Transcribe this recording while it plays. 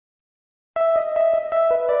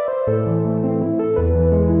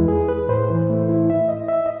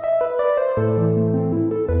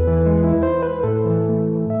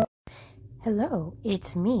Hello,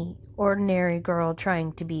 it's me, ordinary girl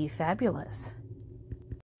trying to be fabulous.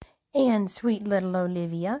 And sweet little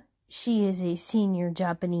Olivia, she is a senior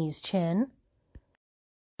Japanese chin.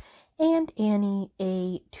 And Annie,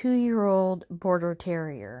 a 2-year-old border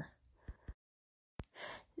terrier.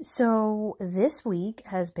 So this week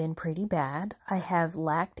has been pretty bad. I have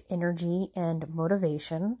lacked energy and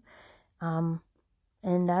motivation. And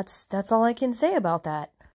that's all I can say about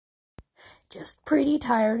that. Just pretty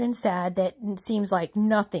tired and sad that it seems like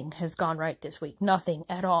nothing has gone right this week. Nothing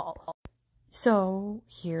at all. So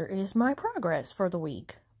here is my progress for the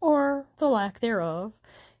week, or the lack thereof.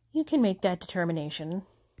 You can make that determination.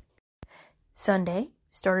 Sunday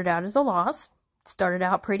started out as a loss. Started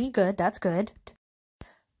out pretty good. That's good.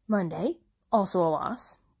 Monday, also a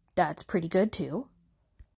loss. That's pretty good too.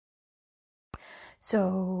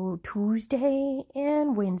 So Tuesday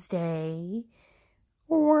and Wednesday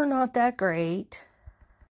were not that great.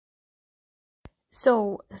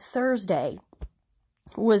 So Thursday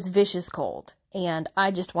was vicious cold, and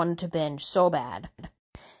I just wanted to binge so bad.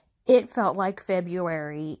 It felt like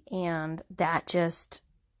February, and that just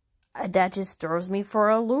throws me for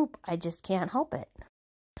a loop. I just can't help it.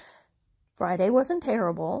 Friday wasn't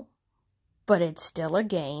terrible, but it's still a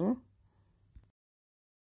gain.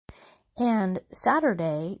 And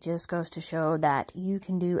Saturday just goes to show that you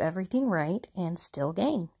can do everything right and still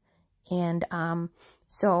gain. And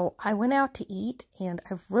so I went out to eat, and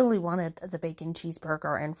I really wanted the bacon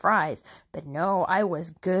cheeseburger and fries, but no, I was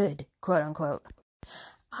good, quote unquote.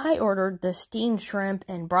 I ordered the steamed shrimp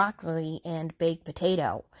and broccoli and baked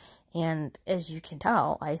potato, and as you can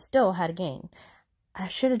tell, I still had a gain. I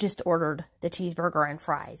should have just ordered the cheeseburger and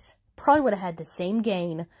fries. Probably would have had the same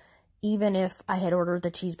gain even if I had ordered the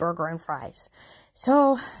cheeseburger and fries.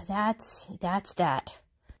 So that's that.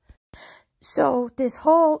 So this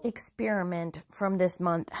whole experiment from this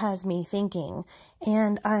month has me thinking,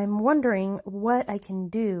 and I'm wondering what I can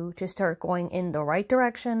do to start going in the right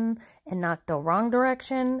direction and not the wrong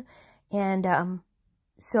direction. And I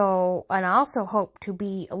also hope to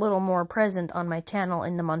be a little more present on my channel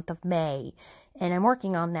in the month of May. And I'm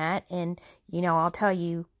working on that, and I'll tell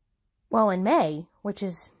you, well, in May, which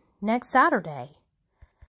is next Saturday.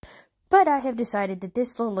 But I have decided that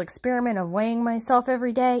this little experiment of weighing myself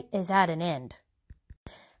every day is at an end.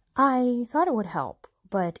 I thought it would help,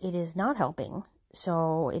 but it is not helping.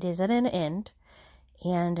 So it is at an end.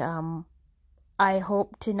 And I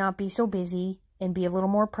hope to not be so busy and be a little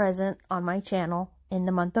more present on my channel in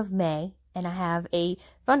the month of May. And I have a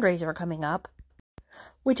fundraiser coming up,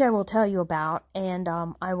 which I will tell you about. And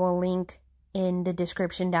I will link in the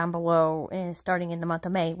description down below, starting in the month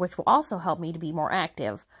of May, which will also help me to be more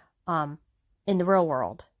active in the real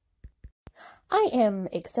world. I am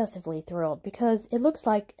excessively thrilled because it looks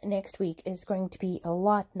like next week is going to be a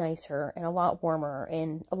lot nicer and a lot warmer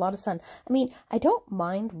and a lot of sun. I mean, I don't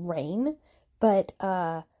mind rain, but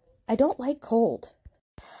I don't like cold.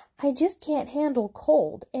 I just can't handle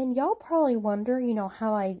cold. And y'all probably wonder,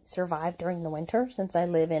 how I survive during the winter, since I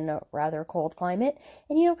live in a rather cold climate.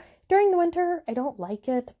 And, during the winter, I don't like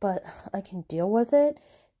it, but I can deal with it.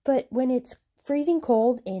 But when it's freezing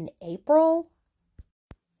cold in April,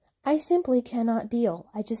 I simply cannot deal.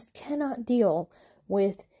 I just cannot deal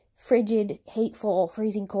with frigid, hateful,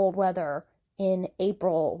 freezing cold weather in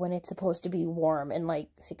April when it's supposed to be warm and like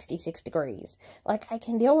 66 degrees. Like, I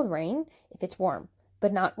can deal with rain if it's warm,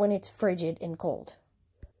 but not when it's frigid and cold.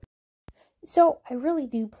 So I really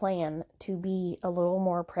do plan to be a little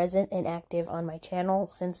more present and active on my channel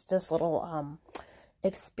since this little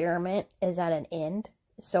experiment is at an end.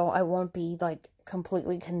 So I won't be like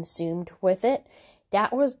completely consumed with it.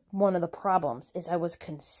 That was one of the problems, is I was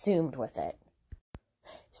consumed with it.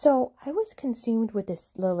 So I was consumed with this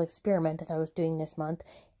little experiment that I was doing this month,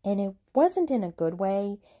 and it wasn't in a good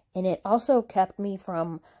way. And it also kept me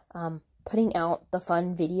from putting out the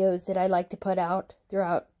fun videos that I like to put out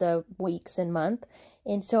throughout the weeks and month.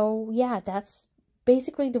 And so, yeah, that's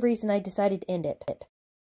basically the reason I decided to end it.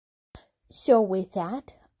 So with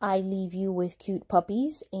that, I leave you with cute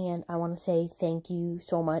puppies, and I want to say thank you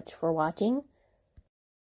so much for watching.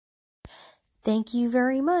 Thank you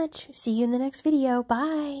very much. See you in the next video.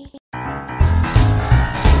 Bye.